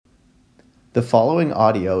The following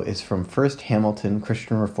audio is from First Hamilton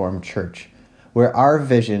Christian Reformed Church, where our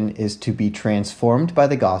vision is to be transformed by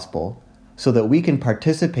the gospel so that we can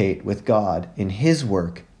participate with God in His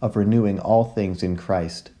work of renewing all things in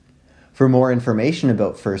Christ. For more information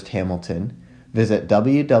about First Hamilton, visit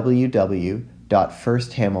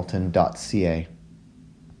www.firsthamilton.ca.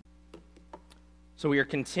 So we are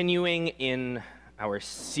continuing in our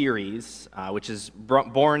series, which is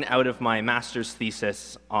born out of my master's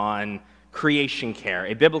thesis on creation care,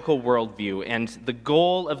 a biblical worldview. And the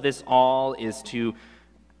goal of this all is to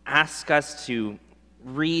ask us to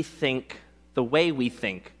rethink the way we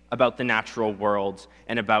think about the natural world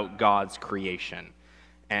and about God's creation.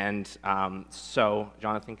 And so,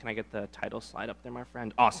 Jonathan, can I get the title slide up there, my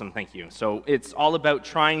friend? Awesome, thank you. So it's all about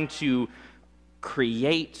trying to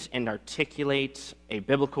create and articulate a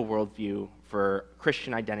biblical worldview for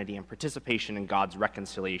Christian identity and participation in God's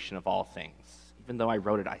reconciliation of all things. Even though I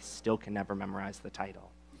wrote it, I still can never memorize the title.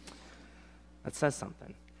 That says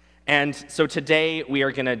something. And so today we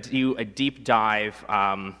are going to do a deep dive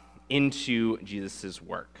into Jesus'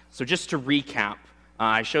 work. So just to recap,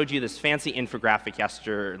 I showed you this fancy infographic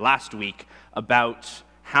last week about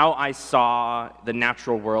how I saw the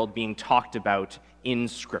natural world being talked about in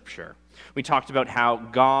Scripture. We talked about how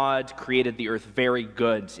God created the earth very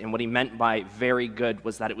good, and what he meant by very good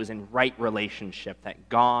was that it was in right relationship, that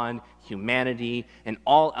God, humanity, and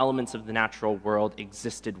all elements of the natural world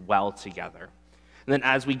existed well together. And then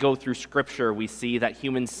as we go through Scripture, we see that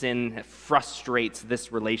human sin frustrates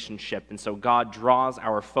this relationship, and so God draws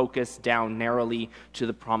our focus down narrowly to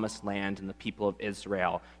the promised land and the people of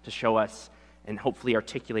Israel to show us and hopefully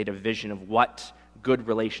articulate a vision of what good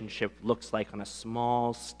relationship looks like on a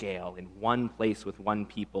small scale in one place with one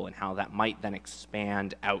people, and how that might then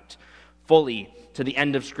expand out fully to the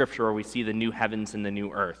end of Scripture where we see the new heavens and the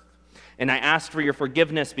new earth. And I asked for your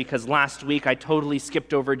forgiveness because last week I totally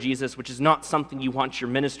skipped over Jesus, which is not something you want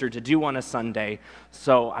your minister to do on a Sunday.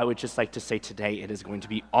 So I would just like to say today it is going to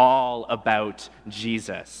be all about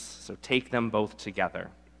Jesus. So take them both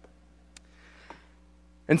together.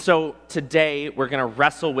 And so today we're going to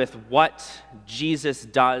wrestle with what Jesus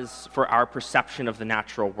does for our perception of the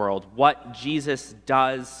natural world, what Jesus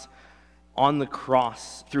does on the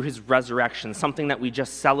cross through his resurrection, something that we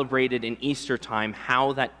just celebrated in Easter time,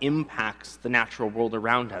 how that impacts the natural world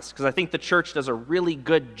around us. Because I think the church does a really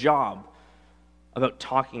good job about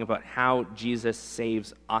talking about how Jesus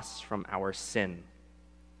saves us from our sin.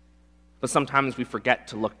 But sometimes we forget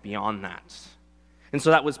to look beyond that. And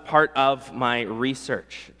so that was part of my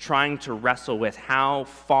research, trying to wrestle with how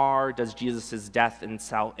far does Jesus' death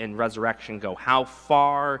and resurrection go? How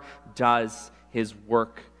far does his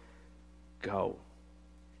work go?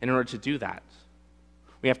 And in order to do that,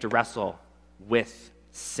 we have to wrestle with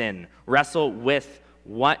sin, wrestle with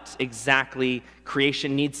what exactly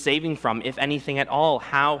creation needs saving from, if anything at all.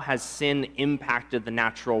 How has sin impacted the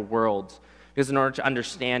natural world? Because in order to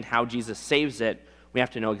understand how Jesus saves it, we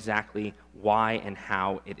have to know exactly why and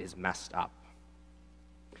how it is messed up.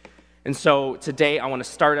 And so today I want to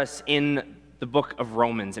start us in the book of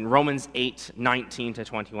Romans, in Romans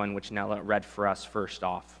 8:19-21, which Nella read for us first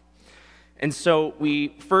off. And so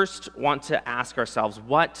we first want to ask ourselves,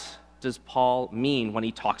 what does Paul mean when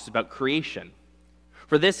he talks about creation?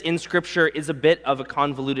 For this in Scripture is a bit of a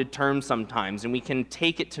convoluted term sometimes, and we can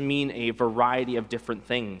take it to mean a variety of different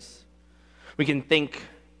things. We can think,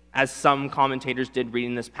 as some commentators did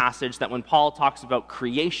reading this passage, that when Paul talks about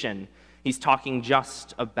creation, he's talking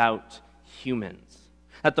just about humans.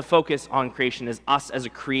 That the focus on creation is us as a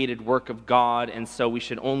created work of God, and so we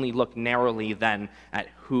should only look narrowly then at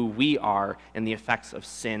who we are and the effects of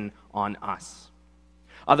sin on us.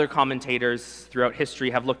 Other commentators throughout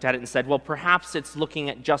history have looked at it and said, well, perhaps it's looking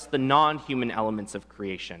at just the non-human elements of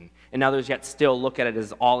creation, and others yet still look at it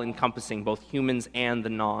as all-encompassing, both humans and the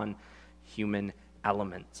non-human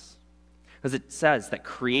elements. Because it says that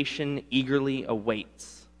creation eagerly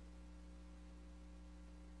awaits,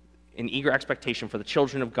 in eager expectation for the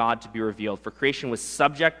children of God to be revealed. For creation was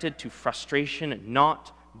subjected to frustration,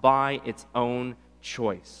 not by its own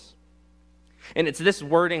choice. And it's this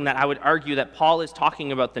wording that I would argue that Paul is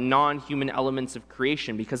talking about the non-human elements of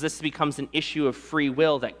creation, because this becomes an issue of free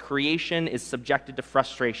will, that creation is subjected to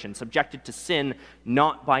frustration, subjected to sin,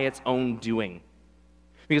 not by its own doing.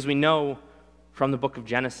 Because we know from the book of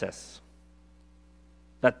Genesis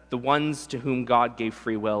that the ones to whom God gave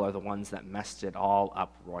free will are the ones that messed it all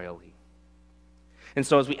up royally. And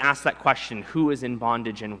so as we ask that question, who is in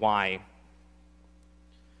bondage and why,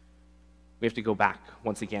 we have to go back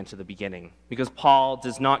once again to the beginning. Because Paul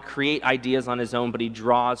does not create ideas on his own, but he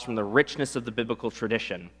draws from the richness of the biblical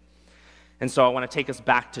tradition. And so I want to take us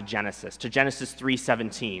back to Genesis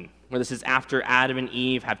 3:17, where this is after Adam and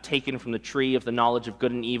Eve have taken from the tree of the knowledge of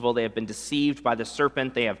good and evil. They have been deceived by the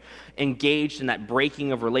serpent. They have engaged in that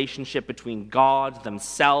breaking of relationship between God,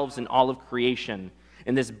 themselves, and all of creation.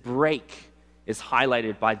 And this break is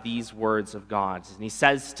highlighted by these words of God. And he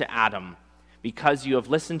says to Adam, "Because you have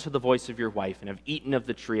listened to the voice of your wife and have eaten of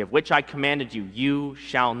the tree of which I commanded you, you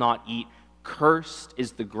shall not eat. Cursed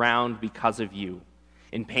is the ground because of you.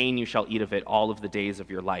 In pain you shall eat of it all of the days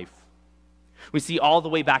of your life." We see all the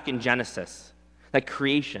way back in Genesis that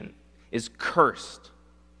creation is cursed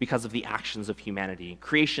because of the actions of humanity.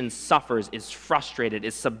 Creation suffers, is frustrated,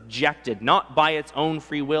 is subjected, not by its own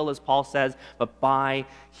free will, as Paul says, but by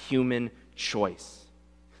human choice.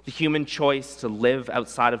 The human choice to live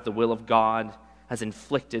outside of the will of God has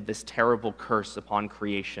inflicted this terrible curse upon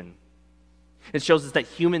creation. It shows us that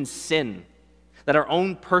human sin, that our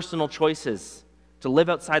own personal choices to live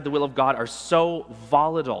outside the will of God are so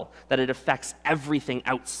volatile that it affects everything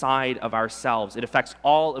outside of ourselves. It affects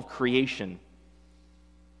all of creation.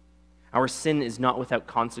 Our sin is not without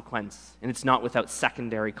consequence, and it's not without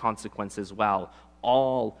secondary consequence as well.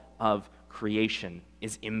 All of creation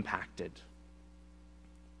is impacted.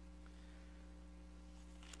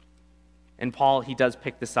 And Paul, he does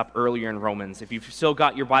pick this up earlier in Romans. If you've still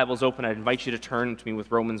got your Bibles open, I'd invite you to turn to me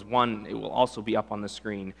with Romans 1. It will also be up on the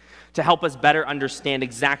screen to help us better understand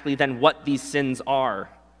exactly then what these sins are.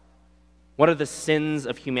 What are the sins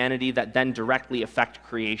of humanity that then directly affect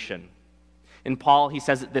creation? And Paul, he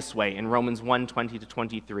says it this way in Romans 1,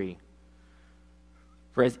 20-23.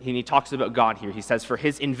 And he talks about God here. He says, "For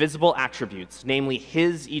his invisible attributes, namely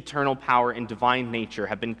his eternal power and divine nature,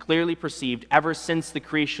 have been clearly perceived ever since the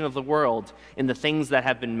creation of the world in the things that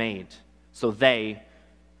have been made. So they,"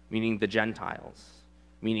 meaning the Gentiles,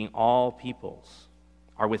 meaning all peoples,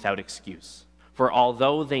 "are without excuse. For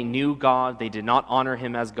although they knew God, they did not honor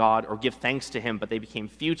him as God or give thanks to him, but they became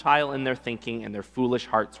futile in their thinking, and their foolish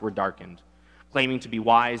hearts were darkened. Claiming to be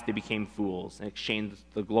wise, they became fools and exchanged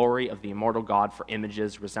the glory of the immortal God for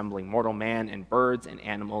images resembling mortal man and birds and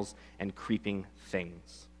animals and creeping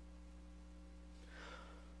things."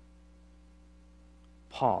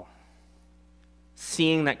 Paul,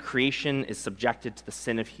 seeing that creation is subjected to the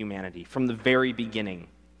sin of humanity from the very beginning,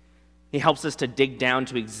 he helps us to dig down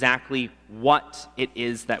to exactly what it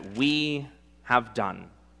is that we have done,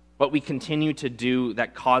 what we continue to do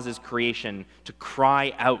that causes creation to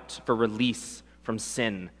cry out for release from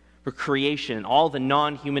sin, for creation, all the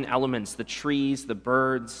non-human elements, the trees, the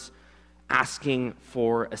birds, asking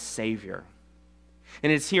for a Savior.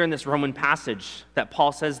 And it's here in this Roman passage that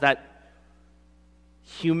Paul says that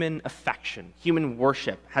human affection, human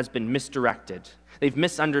worship has been misdirected. They've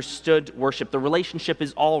misunderstood worship. The relationship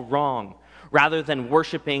is all wrong. Rather than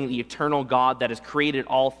worshiping the eternal God that has created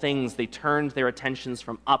all things, they turned their attentions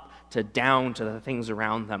from up to down to the things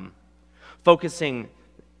around them, focusing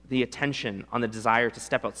the attention on the desire to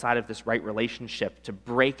step outside of this right relationship, to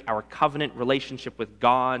break our covenant relationship with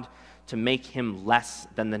God, to make him less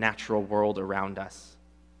than the natural world around us,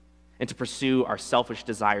 and to pursue our selfish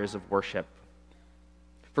desires of worship.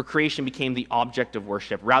 For creation became the object of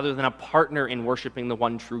worship rather than a partner in worshiping the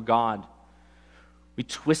one true God. We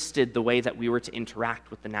twisted the way that we were to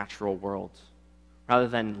interact with the natural world. Rather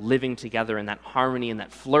than living together in that harmony and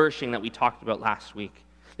that flourishing that we talked about last week,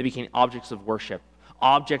 they became objects of worship,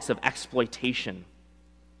 objects of exploitation,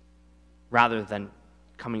 rather than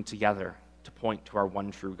coming together to point to our one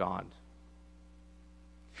true God.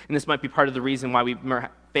 And this might be part of the reason why we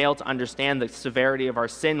fail to understand the severity of our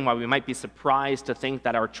sin, why we might be surprised to think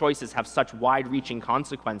that our choices have such wide-reaching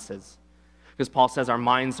consequences. Because Paul says our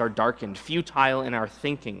minds are darkened, futile in our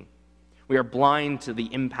thinking. We are blind to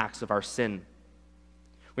the impacts of our sin.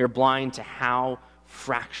 We are blind to how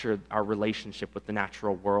fractured our relationship with the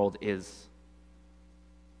natural world is.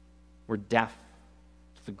 We're deaf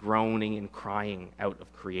to the groaning and crying out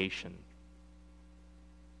of creation.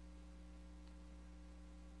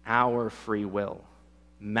 Our free will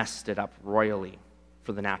messed it up royally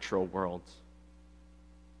for the natural world.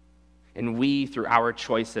 And we, through our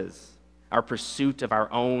choices, our pursuit of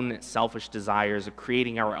our own selfish desires, of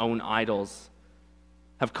creating our own idols,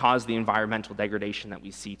 have caused the environmental degradation that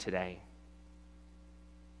we see today.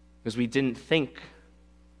 Because we didn't think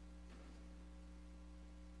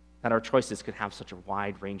that our choices could have such a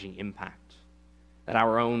wide-ranging impact, that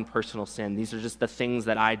our own personal sin, these are just the things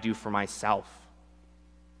that I do for myself,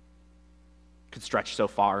 could stretch so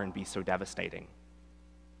far and be so devastating.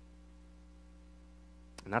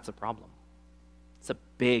 And that's a problem. It's a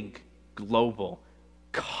big, global,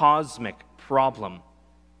 cosmic problem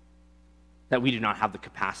that we do not have the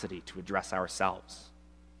capacity to address ourselves.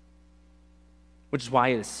 Which is why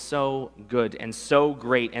it is so good and so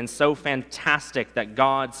great and so fantastic that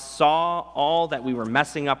God saw all that we were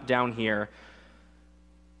messing up down here,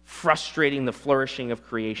 frustrating the flourishing of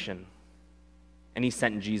creation. And he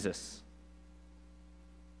sent Jesus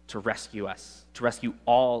to rescue us, to rescue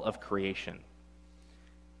all of creation.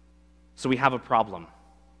 So we have a problem,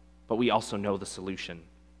 but we also know the solution.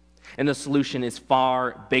 And the solution is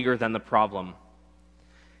far bigger than the problem.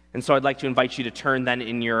 And so I'd like to invite you to turn then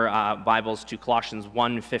in your Bibles to Colossians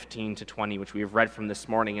 1:15-20, which we have read from this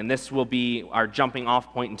morning. And this will be our jumping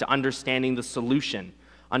off point into understanding the solution,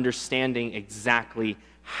 understanding exactly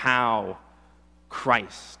how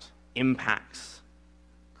Christ impacts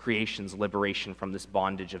creation's liberation from this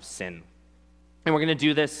bondage of sin. And we're going to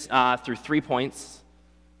do this through 3 points,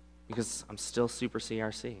 because I'm still super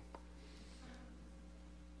CRC.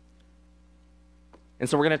 And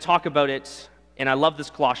so we're going to talk about it. And I love this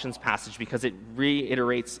Colossians passage because it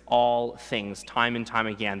reiterates all things time and time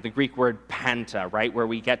again. The Greek word panta, right, where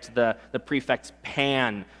we get to the prefix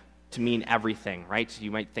pan to mean everything, right? You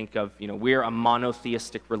might think of, we're a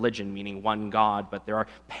monotheistic religion, meaning one God, but there are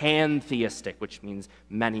pantheistic, which means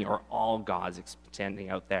many or all gods extending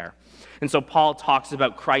out there. And so Paul talks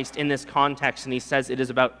about Christ in this context, and he says it is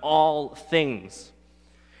about all things.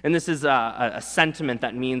 And this is a sentiment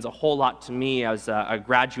that means a whole lot to me as a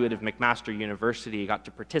graduate of McMaster University. I got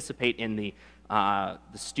to participate in the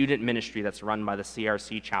student ministry that's run by the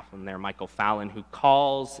CRC chaplain there, Michael Fallon, who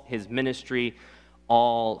calls his ministry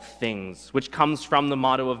all things, which comes from the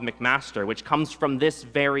motto of McMaster, which comes from this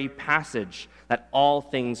very passage, that all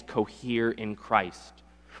things cohere in Christ,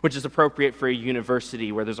 which is appropriate for a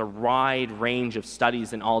university where there's a wide range of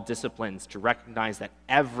studies in all disciplines to recognize that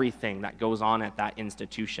everything that goes on at that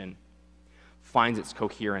institution finds its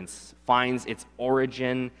coherence, finds its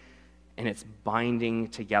origin, and its binding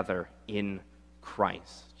together in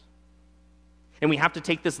Christ. And we have to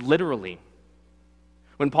take this literally.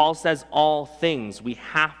 When Paul says all things, we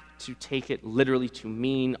have to take it literally to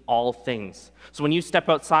mean all things. So when you step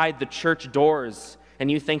outside the church doors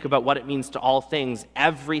and you think about what it means to all things,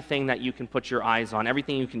 everything that you can put your eyes on,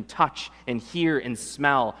 everything you can touch and hear and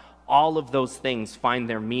smell, all of those things find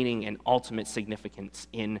their meaning and ultimate significance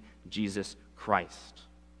in Jesus Christ.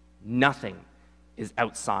 Nothing is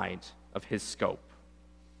outside of his scope,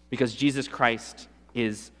 because Jesus Christ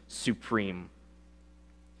is supreme.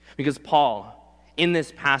 Because Paul, in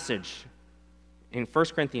this passage, in 1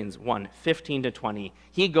 Corinthians 1:15-20,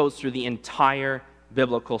 he goes through the entire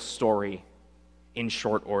biblical story in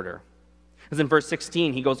short order. As in verse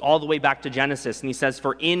 16, he goes all the way back to Genesis, and he says,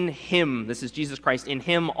 "For in him," this is Jesus Christ, "in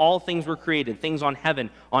him all things were created, things on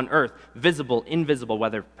heaven, on earth, visible, invisible,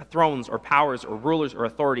 whether thrones or powers or rulers or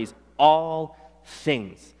authorities, all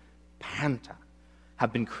things," panta,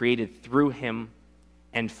 "have been created through him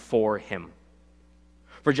and for him."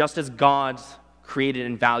 For just as God created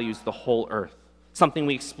and values the whole earth, something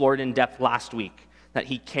we explored in depth last week, that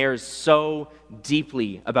he cares so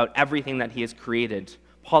deeply about everything that he has created,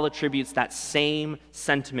 Paul attributes that same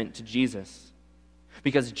sentiment to Jesus,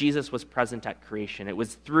 because Jesus was present at creation. It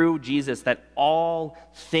was through Jesus that all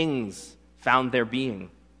things found their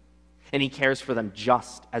being, and he cares for them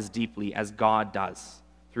just as deeply as God does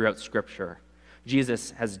throughout Scripture.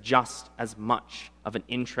 Jesus has just as much of an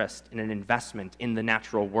interest and an investment in the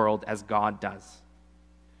natural world as God does.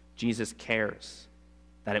 Jesus cares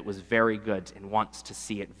that it was very good and wants to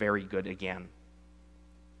see it very good again.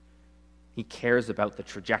 He cares about the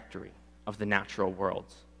trajectory of the natural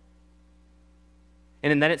world.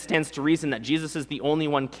 And then it stands to reason that Jesus is the only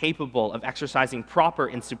one capable of exercising proper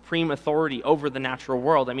and supreme authority over the natural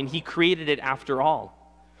world. I mean, he created it after all.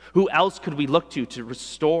 Who else could we look to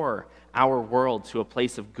restore our world to a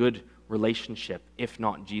place of good relationship, if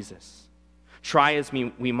not Jesus? Try as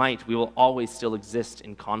we might, we will always still exist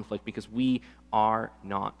in conflict because we are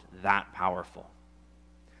not that powerful.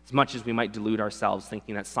 As much as we might delude ourselves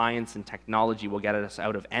thinking that science and technology will get us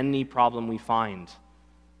out of any problem we find,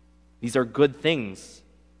 these are good things.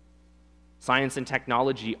 Science and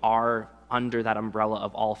technology are under that umbrella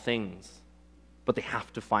of all things, but they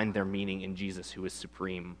have to find their meaning in Jesus, who is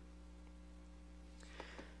supreme.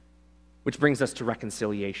 Which brings us to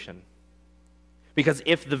reconciliation. Because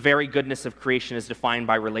if the very goodness of creation is defined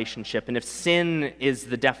by relationship, and if sin is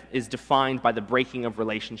defined by the breaking of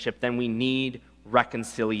relationship, then we need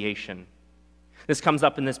reconciliation. This comes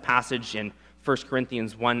up in this passage in 1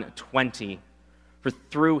 Corinthians 1:20. For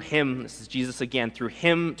through him, this is Jesus again, through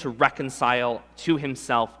him to reconcile to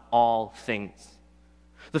himself all things.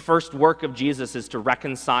 The first work of Jesus is to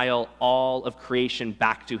reconcile all of creation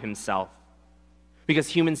back to himself. Because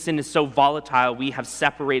human sin is so volatile, we have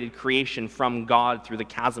separated creation from God through the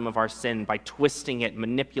chasm of our sin by twisting it,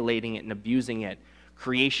 manipulating it, and abusing it.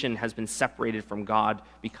 Creation has been separated from God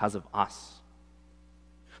because of us.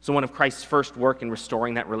 So one of Christ's first work in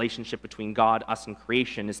restoring that relationship between God, us, and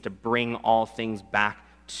creation is to bring all things back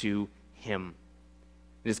to him.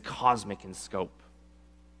 It is cosmic in scope.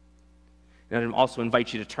 And I'd also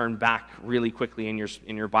invite you to turn back really quickly in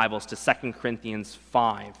your Bibles to 2 Corinthians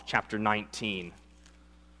 5, chapter 19.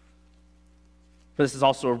 This is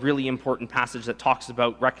also a really important passage that talks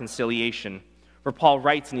about reconciliation. Where Paul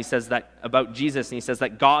writes and he says that about Jesus, and he says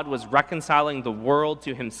that God was reconciling the world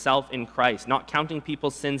to himself in Christ, not counting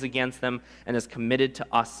people's sins against them, and has committed to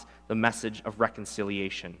us the message of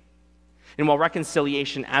reconciliation. And while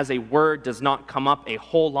reconciliation as a word does not come up a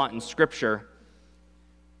whole lot in Scripture,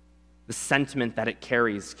 the sentiment that it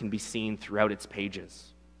carries can be seen throughout its pages.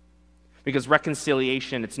 Because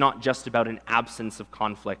reconciliation, it's not just about an absence of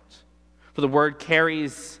conflict. For the word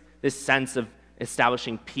carries this sense of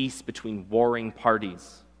establishing peace between warring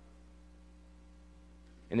parties.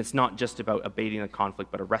 And it's not just about abating the conflict,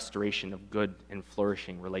 but a restoration of good and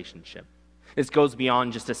flourishing relationship. This goes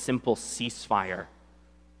beyond just a simple ceasefire,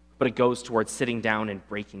 but it goes towards sitting down and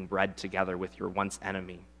breaking bread together with your once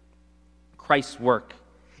enemy. Christ's work,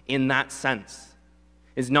 in that sense,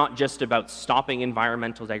 is not just about stopping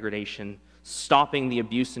environmental degradation, stopping the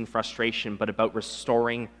abuse and frustration, but about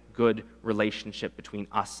restoring good relationship between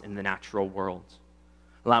us and the natural world,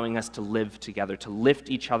 allowing us to live together, to lift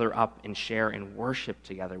each other up and share and worship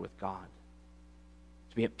together with God,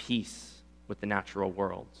 to be at peace with the natural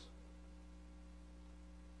world.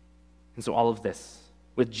 And so all of this,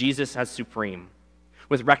 with Jesus as supreme,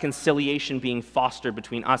 with reconciliation being fostered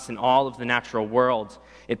between us and all of the natural world,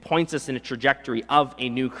 it points us in a trajectory of a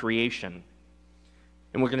new creation.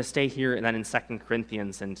 And we're going to stay here and then in 2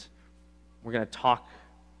 Corinthians, and we're going to talk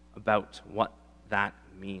about what that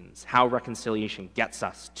means, how reconciliation gets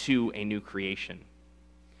us to a new creation.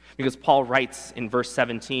 Because Paul writes in verse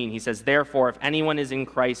 17, he says, "Therefore, if anyone is in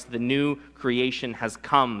Christ, the new creation has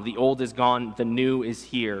come. The old is gone, the new is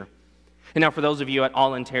here." And now for those of you at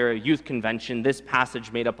All Ontario Youth Convention, this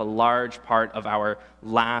passage made up a large part of our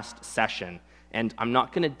last session. And I'm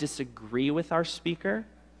not going to disagree with our speaker,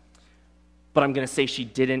 but I'm going to say she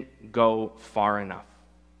didn't go far enough.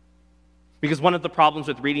 Because one of the problems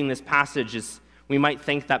with reading this passage is we might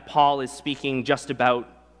think that Paul is speaking just about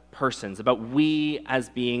persons, about we as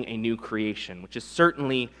being a new creation, which is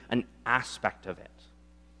certainly an aspect of it.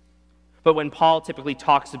 But when Paul typically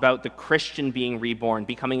talks about the Christian being reborn,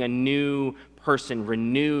 becoming a new person,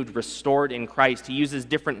 renewed, restored in Christ, he uses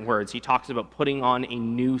different words. He talks about putting on a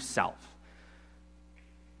new self,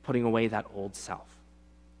 putting away that old self.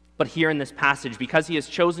 But here in this passage, because he has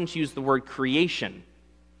chosen to use the word creation,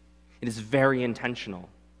 it is very intentional.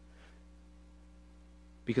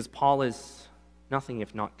 Because Paul is nothing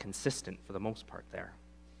if not consistent for the most part there.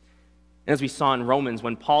 And as we saw in Romans,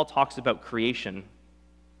 when Paul talks about creation,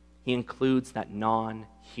 he includes that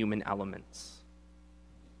non-human elements.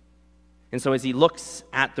 And so as he looks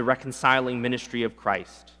at the reconciling ministry of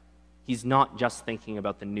Christ, he's not just thinking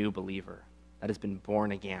about the new believer that has been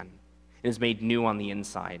born again and is made new on the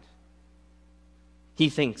inside. He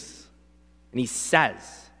thinks and he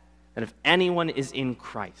says that if anyone is in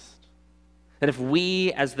Christ, that if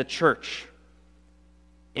we as the church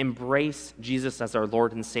embrace Jesus as our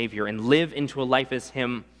Lord and Savior and live into a life as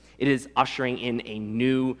him, it is ushering in a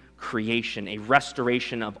new creation, a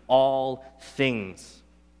restoration of all things.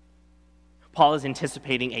 Paul is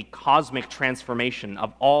anticipating a cosmic transformation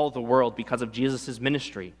of all the world because of Jesus'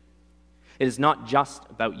 ministry. It is not just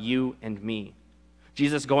about you and me.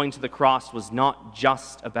 Jesus going to the cross was not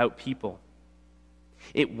just about people.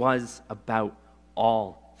 It was about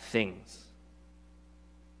all things.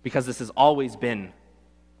 Because this has always been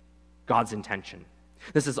God's intention.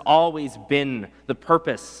 This has always been the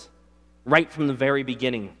purpose, right from the very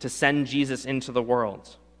beginning, to send Jesus into the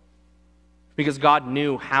world. Because God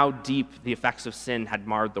knew how deep the effects of sin had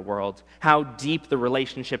marred the world, how deep the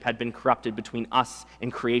relationship had been corrupted between us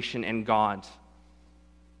and creation and God,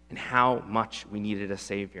 and how much we needed a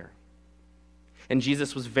Savior. And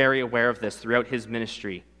Jesus was very aware of this throughout his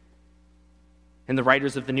ministry. And the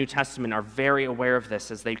writers of the New Testament are very aware of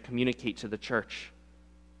this as they communicate to the church.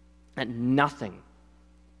 That nothing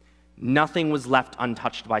was left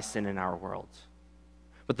untouched by sin in our world.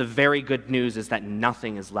 But the very good news is that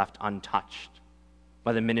nothing is left untouched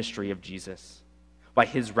by the ministry of Jesus, by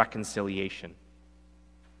his reconciliation.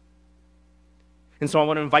 And so I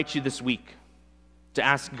want to invite you this week to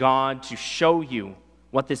ask God to show you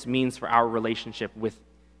what this means for our relationship with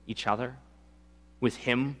each other, with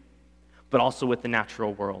him, but also with the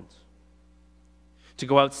natural world. To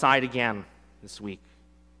go outside again this week.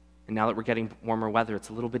 And now that we're getting warmer weather, it's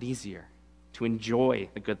a little bit easier to enjoy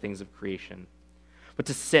the good things of creation. But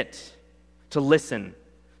to sit, to listen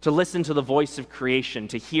to the voice of creation,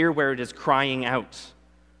 to hear where it is crying out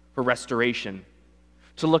for restoration,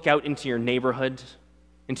 to look out into your neighborhood,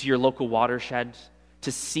 into your local watershed,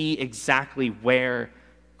 to see exactly where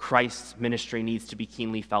Christ's ministry needs to be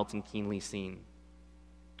keenly felt and keenly seen.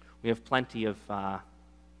 We have plenty of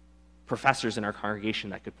professors in our congregation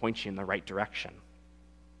that could point you in the right direction.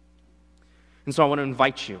 And so I want to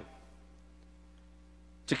invite you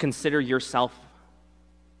to consider yourself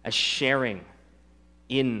as sharing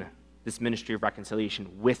in this ministry of reconciliation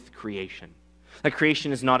with creation. That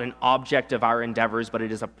creation is not an object of our endeavors, but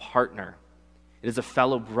it is a partner. It is a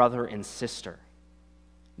fellow brother and sister,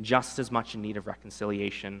 just as much in need of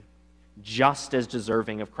reconciliation, just as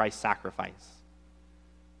deserving of Christ's sacrifice.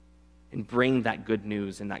 And bring that good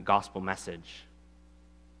news and that gospel message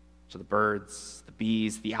to the birds, the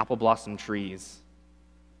bees, the apple blossom trees,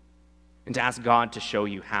 and to ask God to show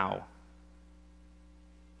you how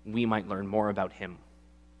we might learn more about him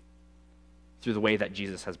through the way that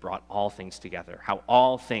Jesus has brought all things together, how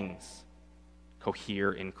all things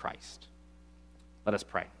cohere in Christ. Let us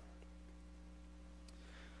pray.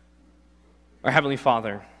 Our Heavenly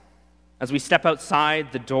Father, as we step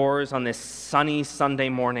outside the doors on this sunny Sunday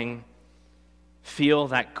morning, feel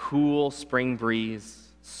that cool spring breeze,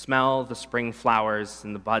 smell the spring flowers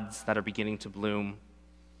and the buds that are beginning to bloom,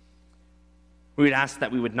 we would ask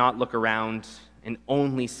that we would not look around and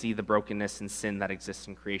only see the brokenness and sin that exists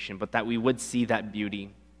in creation, but that we would see that beauty.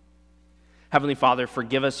 Heavenly Father,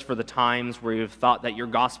 forgive us for the times where we have thought that your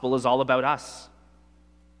gospel is all about us,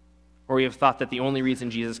 or we have thought that the only reason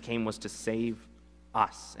Jesus came was to save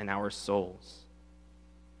us and our souls.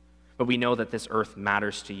 But we know that this earth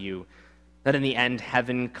matters to you, that in the end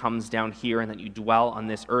heaven comes down here and that you dwell on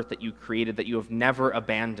this earth that you created, that you have never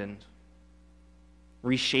abandoned.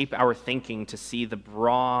 Reshape our thinking to see the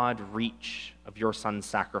broad reach of your Son's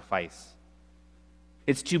sacrifice.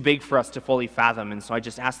 It's too big for us to fully fathom, and so I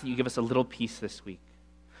just ask that you give us a little peace this week,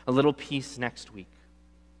 a little peace next week,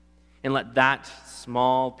 and let that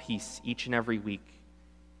small piece each and every week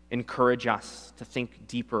encourage us to think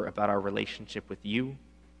deeper about our relationship with you,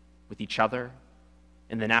 with each other,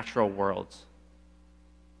 in the natural world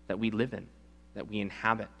that we live in, that we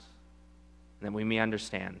inhabit, and that we may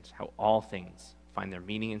understand how all things find their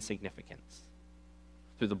meaning and significance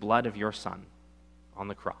through the blood of your Son on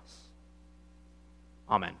the cross.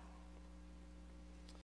 Amen.